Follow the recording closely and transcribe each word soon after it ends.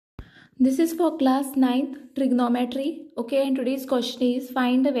This is for class 9th trigonometry. Okay, and today's question is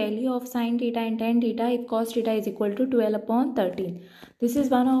find the value of sine theta and tan theta if cos theta is equal to 12 upon 13. This is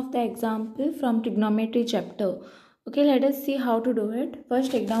one of the example from trigonometry chapter. Okay, let us see how to do it.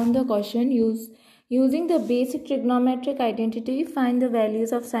 First, take down the question. Using the basic trigonometric identity, find the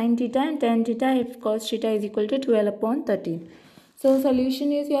values of sine theta and tan theta if cos theta is equal to 12 upon 13. So,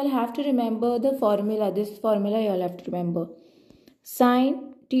 solution is you all have to remember the formula. This formula you all have to remember.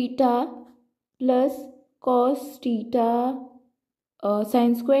 Sine theta plus cos theta,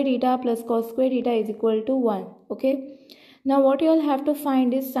 sine square theta plus cos square theta is equal to 1. Okay, now what you all have to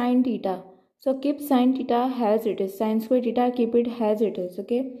find is sine theta. So keep sine theta as it is, sine square theta keep it as it is.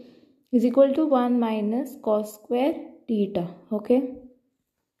 Okay, is equal to 1 minus cos square theta. Okay,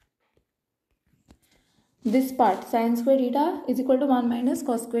 this part sine square theta is equal to 1 minus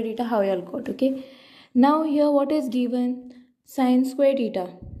cos square theta, how you all got. Okay, now here what is given? Sine square theta.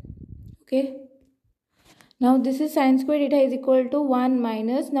 Okay, now this is sine square theta is equal to 1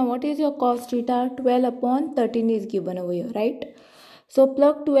 minus, now what is your cos theta? 12 upon 13 is given over here, right? So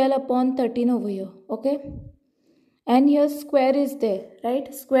plug 12 upon 13 over here. Okay, and here square is there,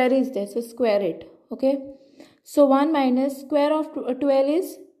 right? Square is there, so square it. Okay, so 1 minus square of 12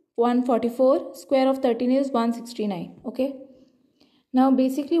 is 144, square of 13 is 169. Okay, now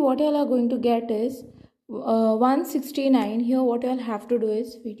basically what you all are going to get is 169. Here what you all have to do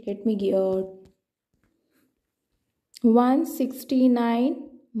is, wait, let me give 169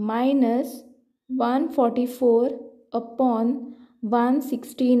 minus 144 upon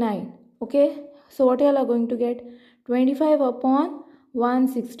 169. Okay, so what you all are going to get? 25 upon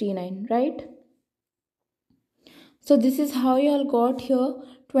 169, right? So this is how you all got here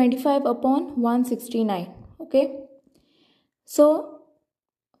 25 upon 169. Okay, so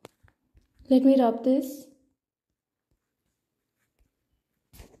let me rub this.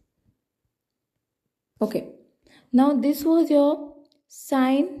 Okay, now this was your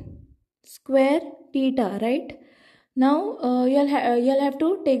sine square theta, right? Now you'll have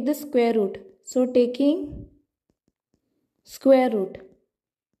to take the square root. So taking square root.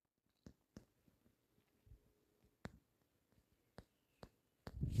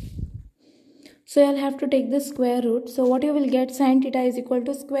 So you'll have to take the square root. So what you will get, sine theta is equal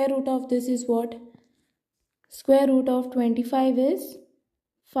to square root of this is what? Square root of 25 is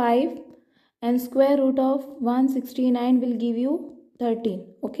 5 and square root of 169 will give you 13.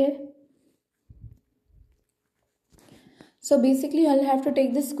 Okay. So basically I'll have to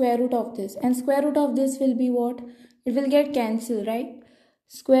take the square root of this, and square root of this will be what? It will get cancelled, right?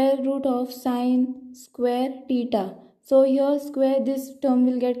 Square root of sine square theta. So here square, this term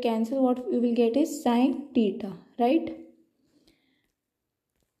will get cancelled. What we will get is sine theta, right?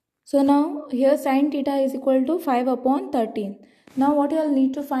 So now here sine theta is equal to 5 upon 13. Now what you all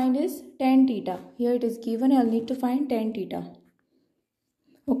need to find is tan theta. Here it is given, you all need to find tan theta.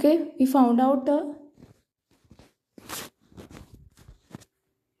 Okay, we found out the...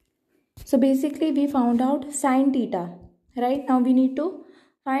 So basically we found out sine theta, right? Now we need to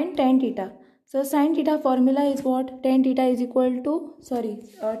find tan theta. So sine theta formula is what? Tan theta is equal to,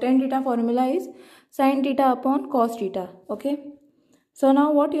 tan theta formula is sine theta upon cos theta. Okay. So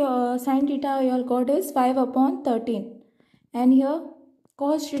now what your sine theta you all got is 5 upon 13. And here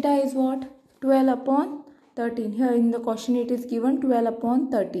cos theta is what? 12 upon 13. Here in the question it is given 12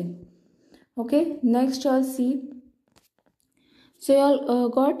 upon 13. Okay. Next you all see. So you all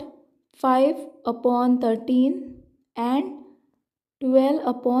got 5 upon 13 and 12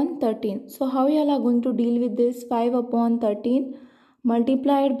 upon 13. So how you all are going to deal with this? 5 upon 13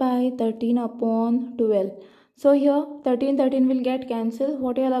 multiplied by 13 upon 12. So here 13 will get cancelled.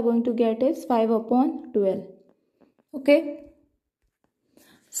 What you all are going to get is 5 upon 12. Okay.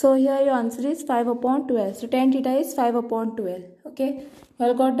 So here your answer is 5 upon 12. So tan theta is 5 upon 12. Okay. You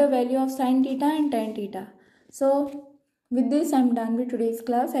all got the value of sine theta and tan theta. So with this I am done with today's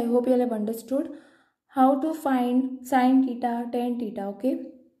class. I hope you all have understood how to find sine theta, tan theta. Okay.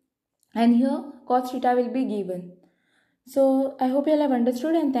 And here cos theta will be given. So I hope you all have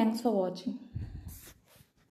understood, and thanks for watching.